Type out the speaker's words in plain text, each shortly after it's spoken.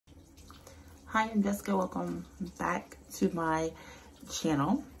Hi, I'm Jessica. Welcome back to my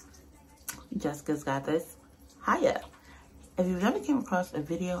channel. Jessica's Got This. Hiya. If you've ever came across a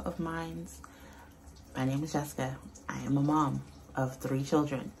video of mine, my name is Jessica. I am a mom of 3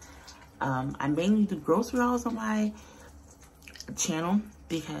 children. I mainly do grocery hauls on my channel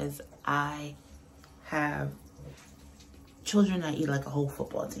because I have children that eat like a whole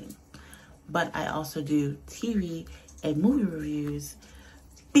football team. But I also do TV and movie reviews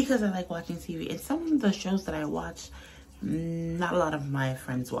because I like watching TV. And some of the shows that I watch, not a lot of my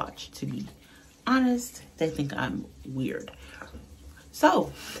friends watch, to be honest. They think I'm weird.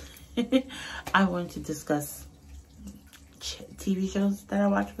 So, I want to discuss TV shows that I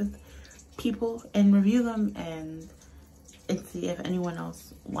watch with people and review them and see if anyone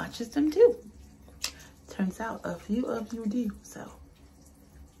else watches them too. Turns out a few of you do, so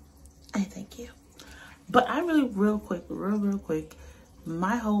I thank you. But I really, real quick,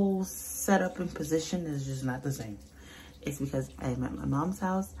 my whole setup and position is just not the same. It's because I'm at my mom's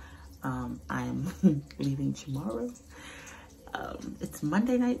house. I'm leaving tomorrow. It's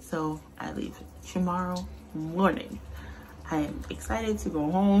Monday night, so I leave tomorrow morning. I am excited to go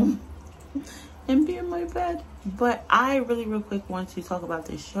home and be in my bed. But I really, real quick, want to talk about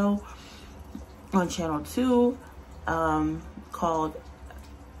this show on Channel 2 called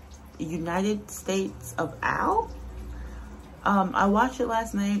United States of Al. I watched it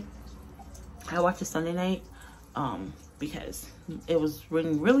last night. I watched it Sunday night because it was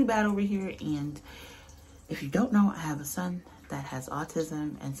raining really bad over here. And if you don't know, I have a son that has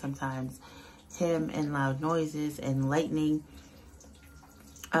autism, and sometimes him and loud noises and lightning,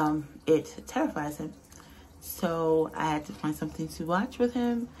 it terrifies him. So I had to find something to watch with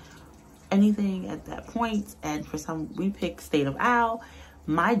him, anything at that point. And we picked State of Al.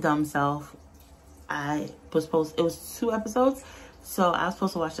 My dumb self, it was 2 episodes, so I was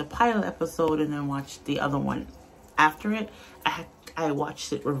supposed to watch the pilot episode and then watch the other one after it. I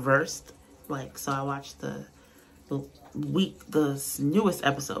watched it reversed, so I watched the newest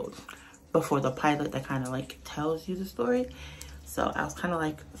episode before the pilot that kind of tells you the story. So I was kind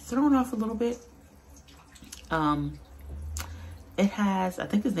of thrown off a little bit. It has, I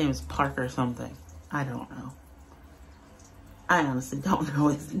think his name is Parker something. I don't know. I honestly don't know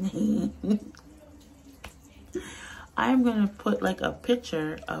his name. I'm gonna put a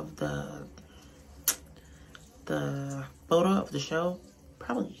picture of the photo of the show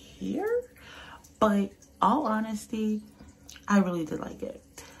probably here. But all honesty, I really did like it.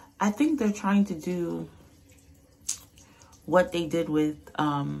 I think they're trying to do what they did with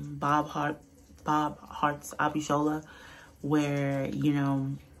Bob Hart's Abishola, where,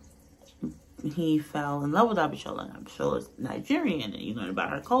 he fell in love with Abishola, and Abishola's Nigerian, and you learn about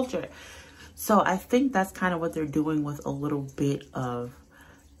her culture. So I think that's kind of what they're doing with a little bit of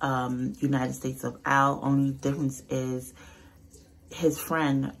United States of Al. Only difference is his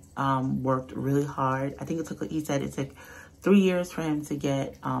friend worked really hard. I think he said it took 3 years for him to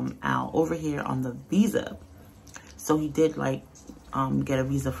get Al over here on the visa. So he did get a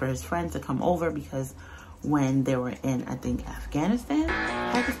visa for his friend to come over, because when they were in, I think, Afghanistan,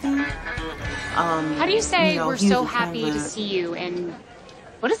 Pakistan. How do you say we're so happy to see you in,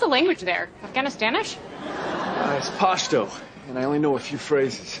 what is the language there? Afghanistanish? It's Pashto, and I only know a few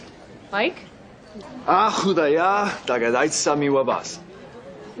phrases. Like? Khudaya dagadait sami wabas.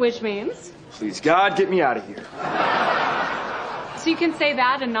 Which means? Please, God, get me out of here. So you can say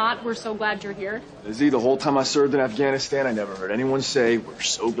that and not, we're so glad you're here? Lizzie, the whole time I served in Afghanistan, I never heard anyone say, we're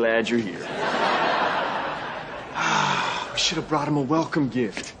so glad you're here. We should have brought him a welcome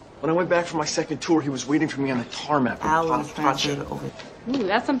gift. When I went back for my second tour, he was waiting for me on the tarmac with a pot of pacha. Ooh,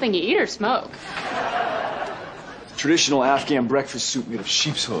 that's something you eat or smoke? Traditional Afghan breakfast soup made of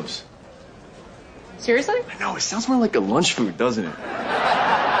sheep's hooves. Seriously? I know, it sounds more like a lunch food, doesn't it?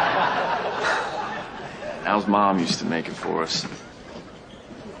 Al's mom used to make it for us.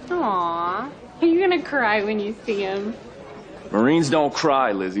 Aww. Are you gonna cry when you see him? Marines don't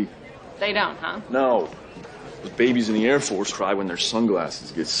cry, Lizzie. They don't, huh? No. Those babies in the Air Force cry when their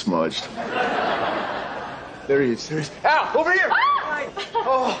sunglasses get smudged. There he is. There he is. Al, over here!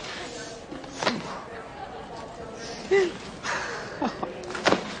 Ah!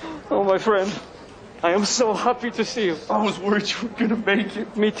 Oh, my friend. I am so happy to see you. I was worried you were gonna make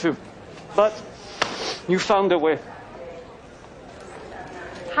it. Me too. But you found a way.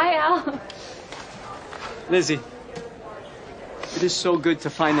 Hi, Al. Lizzie, it is so good to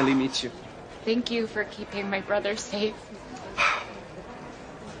finally meet you. Thank you for keeping my brother safe.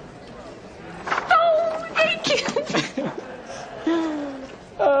 Oh, thank you.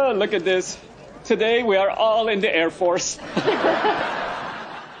 Look at this. Today we are all in the Air Force.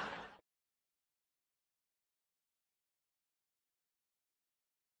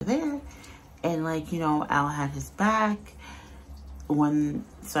 And like, you know, Al had his back when,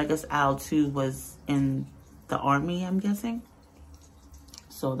 so I guess Al too was in the army, I'm guessing.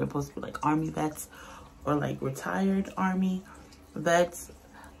 So they're supposed to be like army vets or like retired army vets.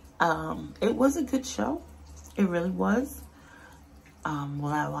 It was a good show. It really was. Will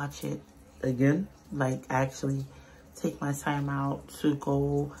I watch it again? Like actually take my time out to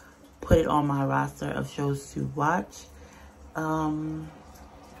go put it on my roster of shows to watch? I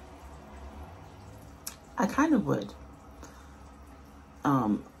kind of would.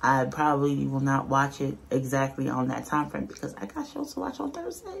 I probably will not watch it exactly on that time frame because I got shows to watch on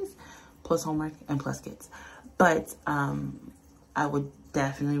Thursdays, plus homework and plus kids. But I would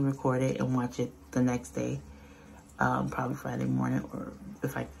definitely record it and watch it the next day, probably Friday morning, or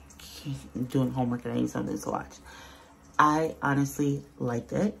if I keep doing homework and I need something to watch. I honestly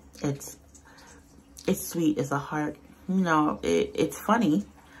liked it. It's sweet. It's a heart. You know, it's funny,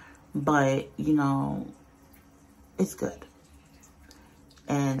 but you know, it's good.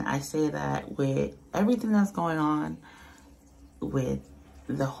 And I say that with everything that's going on with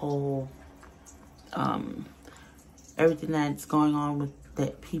the whole, everything that's going on with the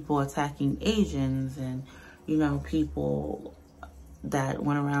people attacking Asians and, you know, people that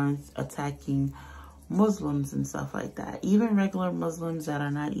went around attacking Muslims and stuff like that. Even regular Muslims that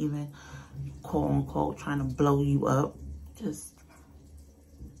are not even, quote unquote, trying to blow you up.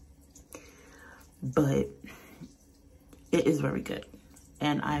 But it is very good.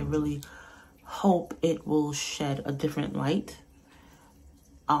 And I really hope it will shed a different light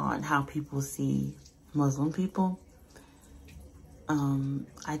on how people see Muslim people.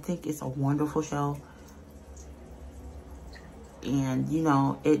 I think it's a wonderful show. And, you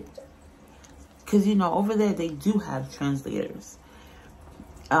know, because, you know, over there they do have translators.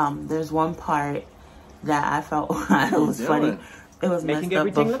 There's one part that I felt it was funny. It was messed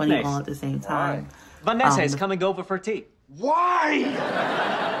up but funny all at the same time. Vanessa is coming over for tea. Why?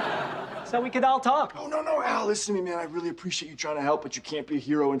 So we could all talk. No, Al, listen to me, man. I really appreciate you trying to help, but you can't be a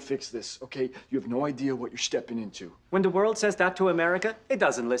hero and fix this, okay? You have no idea what you're stepping into. When the world says that to America, it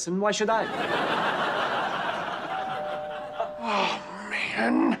doesn't listen. Why should I? Oh,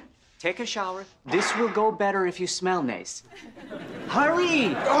 man. Take a shower. This will go better if you smell nice.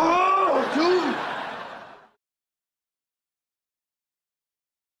 Hurry! Oh, dude!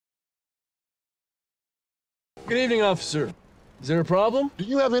 Good evening, officer. Is there a problem? Do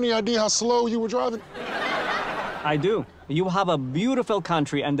you have any idea how slow you were driving? I do. You have a beautiful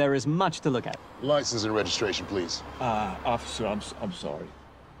country and there is much to look at. License and registration, please. Officer, I'm sorry.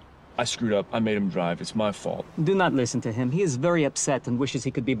 I screwed up. I made him drive. It's my fault. Do not listen to him. He is very upset and wishes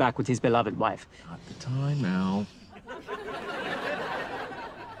he could be back with his beloved wife. Not the time now.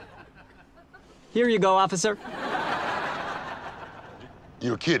 Here you go, officer.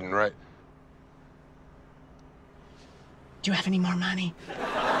 You're kidding, right? Do you have any more money?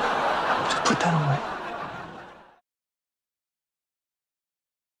 Just put that away.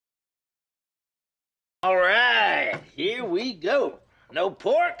 All right, here we go. No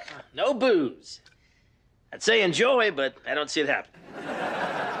pork, no booze. I'd say enjoy, but I don't see it happen.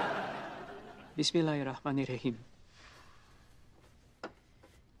 Bismillahirrahmanirrahim.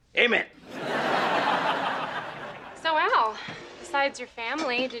 Amen. So, Al, besides your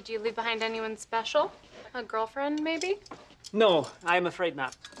family, did you leave behind anyone special? A girlfriend, maybe? No, I'm afraid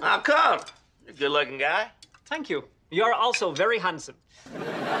not. How come? You're a good-looking guy. Thank you. You're also very handsome.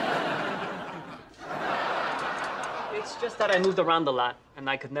 It's just that I moved around a lot, and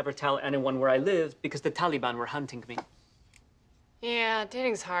I could never tell anyone where I lived because the Taliban were hunting me. Yeah,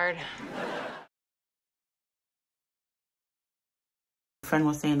 dating's hard. A friend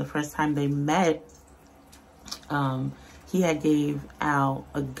was saying the first time they met, he had gave Al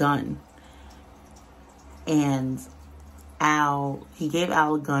a gun. And he gave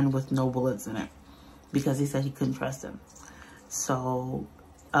Al a gun with no bullets in it because he said he couldn't trust him. So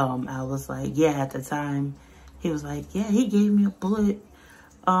Al was like, yeah, at the time, he was like, yeah, he gave me a bullet.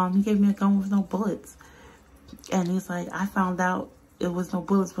 He gave me a gun with no bullets. And he's like, I found out it was no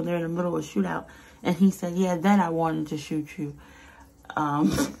bullets when they're in the middle of a shootout. And he said, yeah, then I wanted to shoot you.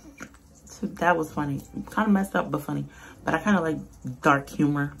 So that was funny. Kind of messed up, but funny. But I kind of like dark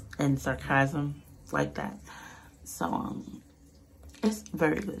humor and sarcasm like that. So, it's a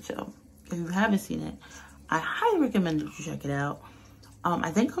very good show. If you haven't seen it, I highly recommend that you check it out.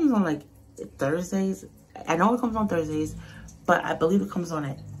 I think it comes on like Thursdays. I know it comes on Thursdays, but I believe it comes on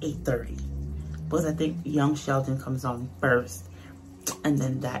at 8:30. Because I think Young Sheldon comes on first, and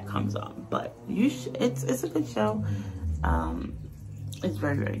then that comes on. But it's a good show. It's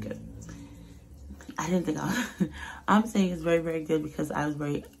very, very good. I didn't think I'm saying it's very, very good because I was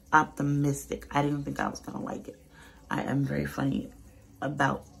very optimistic. I didn't think I was gonna like it. I am very funny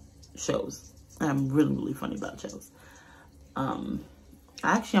about shows. I'm really, really funny about shows.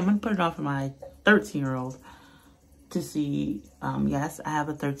 Actually, I'm gonna put it on for my 13-year-old to see. Yes, I have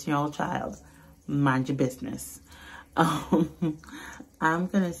a 13-year-old child. Mind your business. I'm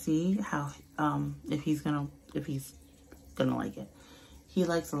gonna see how if he's gonna like it. He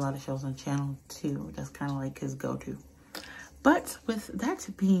likes a lot of shows on Channel 2. That's kind of like his go-to. But with that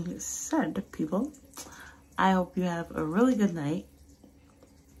being said, people, I hope you have a really good night.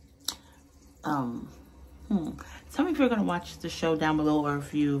 Tell me if you're gonna watch the show down below, or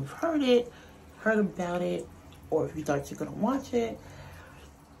if you've heard about it, or if you thought you're gonna watch it.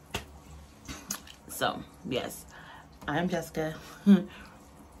 So yes, I'm Jessica,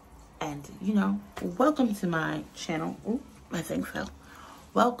 and you know, welcome to my channel. Ooh, my thing fell.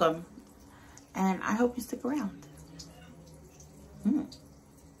 Welcome, and I hope you stick around.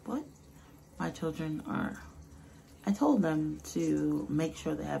 What? My children are, I told them to make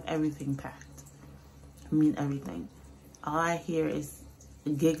sure they have everything packed. I mean everything. All I hear is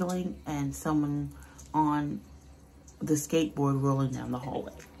giggling and someone on the skateboard rolling down the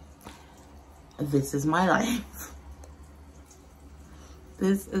hallway. This is my life.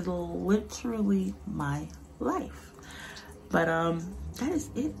 This is literally my life. But that is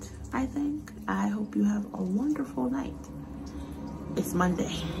it, I think. I hope you have a wonderful night. It's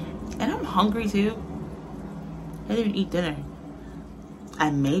Monday, and I'm hungry too. I didn't eat dinner.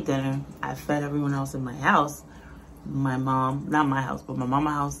 I made dinner. I fed everyone else in my house. My mom, not my house, but my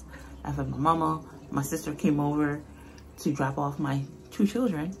mama's house. I fed my mama. My sister came over to drop off my 2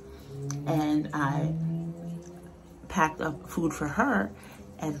 children, and I packed up food for her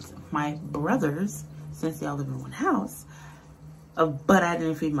and my brothers, since they all live in one house. But I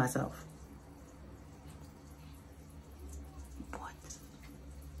didn't feed myself. What?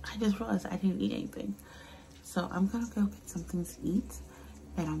 I just realized I didn't eat anything. So I'm gonna go get something to eat,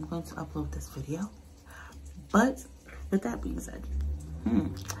 and I'm going to upload this video. But with that being said,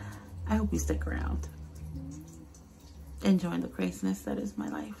 I hope you stick around, enjoying the craziness that is my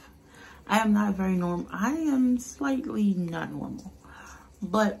life. I am not very normal. I am slightly not normal,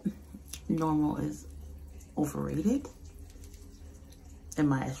 but normal is overrated in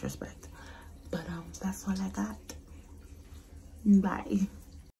my respect. But that's all I got. Bye.